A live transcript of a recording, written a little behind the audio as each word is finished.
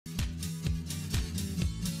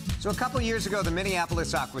So a couple years ago, the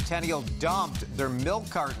Minneapolis Aquatennial dumped their milk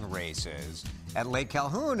carton races at Lake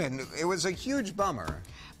Calhoun, and it was a huge bummer.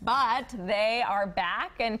 But they are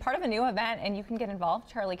back and part of a new event, and you can get involved.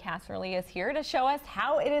 Charlie Casserly is here to show us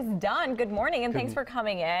how it is done. Good morning, and thanks for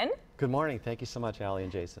coming in. Good morning. Thank you so much, Allie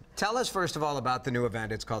and Jason. Tell us, first of all, about the new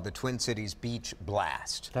event. It's called the Twin Cities Beach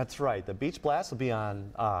Blast. That's right. The Beach Blast will be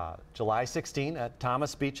on July 16 at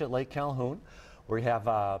Thomas Beach at Lake Calhoun. We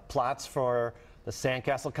have plots for the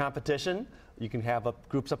sandcastle competition. You can have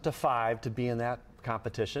groups up to 5 to be in that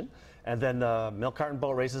competition. And then the milk carton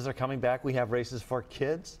boat races are coming back. We have races for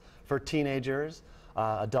kids, for teenagers,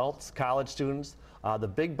 adults, college students. The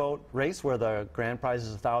big boat race where the grand prize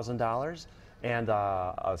is $1,000. And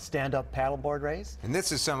a stand-up paddleboard race. And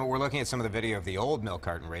this is we're looking at some of the video of the old milk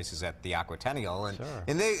carton races at the Aquatennial, and, sure.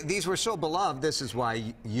 and these were so beloved. This is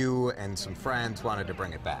why you and some friends wanted to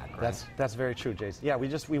bring it back, right? That's very true, Jason. Yeah,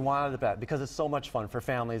 we wanted it back because it's so much fun for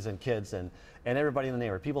families and kids and everybody in the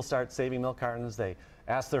neighborhood. People start saving milk cartons. They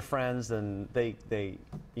ask their friends, and they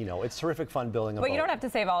you know, it's terrific fun building a boat. But you don't have to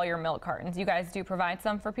save all your milk cartons. You guys do provide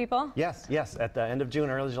some for people? Yes. At the end of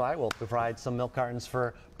June, early July, we'll provide some milk cartons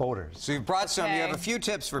for boaters. So you've brought some. You have a few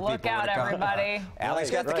tips for people. Look out, everybody.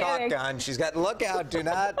 Allie's got the caulk gun. She's got look out. Do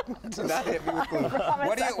not hit me with glue.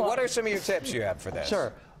 What are some of your tips you have for this?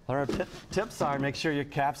 Sure. Our tips are make sure your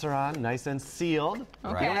caps are on, nice and sealed.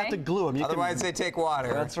 Okay. You don't have to glue them. Otherwise, they take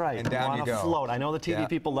water. That's right. And down you go. Float. I know the TV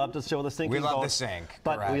people love to show the sinking boat. We love the sink.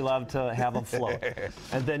 But correct. we love to have them float.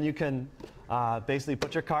 And then you can basically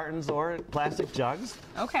put your cartons or plastic jugs.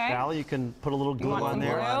 Okay. Allie, you can put a little glue on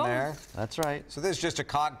there. That's right. So this is just a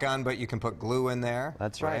caulk gun, but you can put glue in there.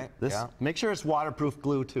 That's right. Make sure it's waterproof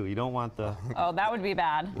glue too. You don't want the Oh, that would be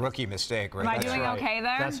bad. Rookie mistake, right? Am I doing okay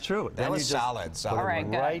there? That's true. That was solid. Put All right,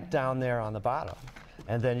 it right down there on the bottom.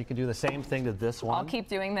 And then you can do the same thing to this one. I'll keep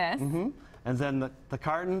doing this. And then the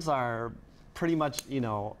cartons are pretty much, you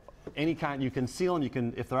know, any kind. You can seal them. You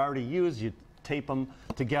can, if they're already used, you tape them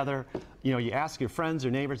together. You know, you ask your friends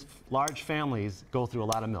or neighbors. Large families go through a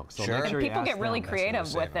lot of milk. So make sure and people get really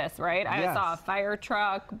creative with this, right? I saw a fire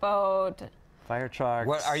truck, boat. Fire trucks.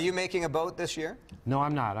 What, are you making a boat this year? No,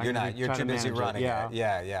 I'm not. You're not. You're too busy running it.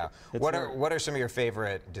 Yeah. What are some of your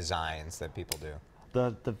favorite designs that people do?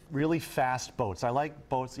 The really fast boats. I like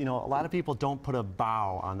boats. You know, a lot of people don't put a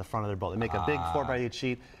bow on the front of their boat. They make a big 4x8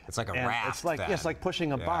 sheet. It's like a raft. It's like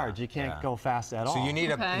pushing a barge. You can't go fast at all. So you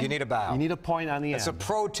need a bow. You need a point on the end. It's a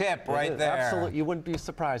pro tip right there. Absolutely. You wouldn't be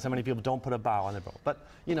surprised how many people don't put a bow on their boat. But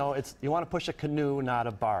you know, you want to push a canoe, not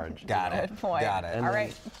a barge. Got it. Good point. Got it. All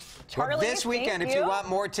right. Charlie, well, this weekend, if you want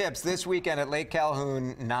more tips, this weekend at Lake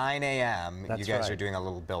Calhoun, 9 a.m., you guys are doing a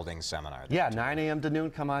little building seminar. Yeah, 9 a.m. to noon.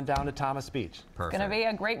 Come on down to Thomas Beach. Perfect. It's going to be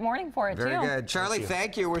a great morning for it, too. Very good. Charlie,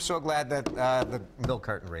 thank you. We're so glad that the milk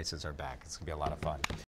carton races are back. It's going to be a lot of fun.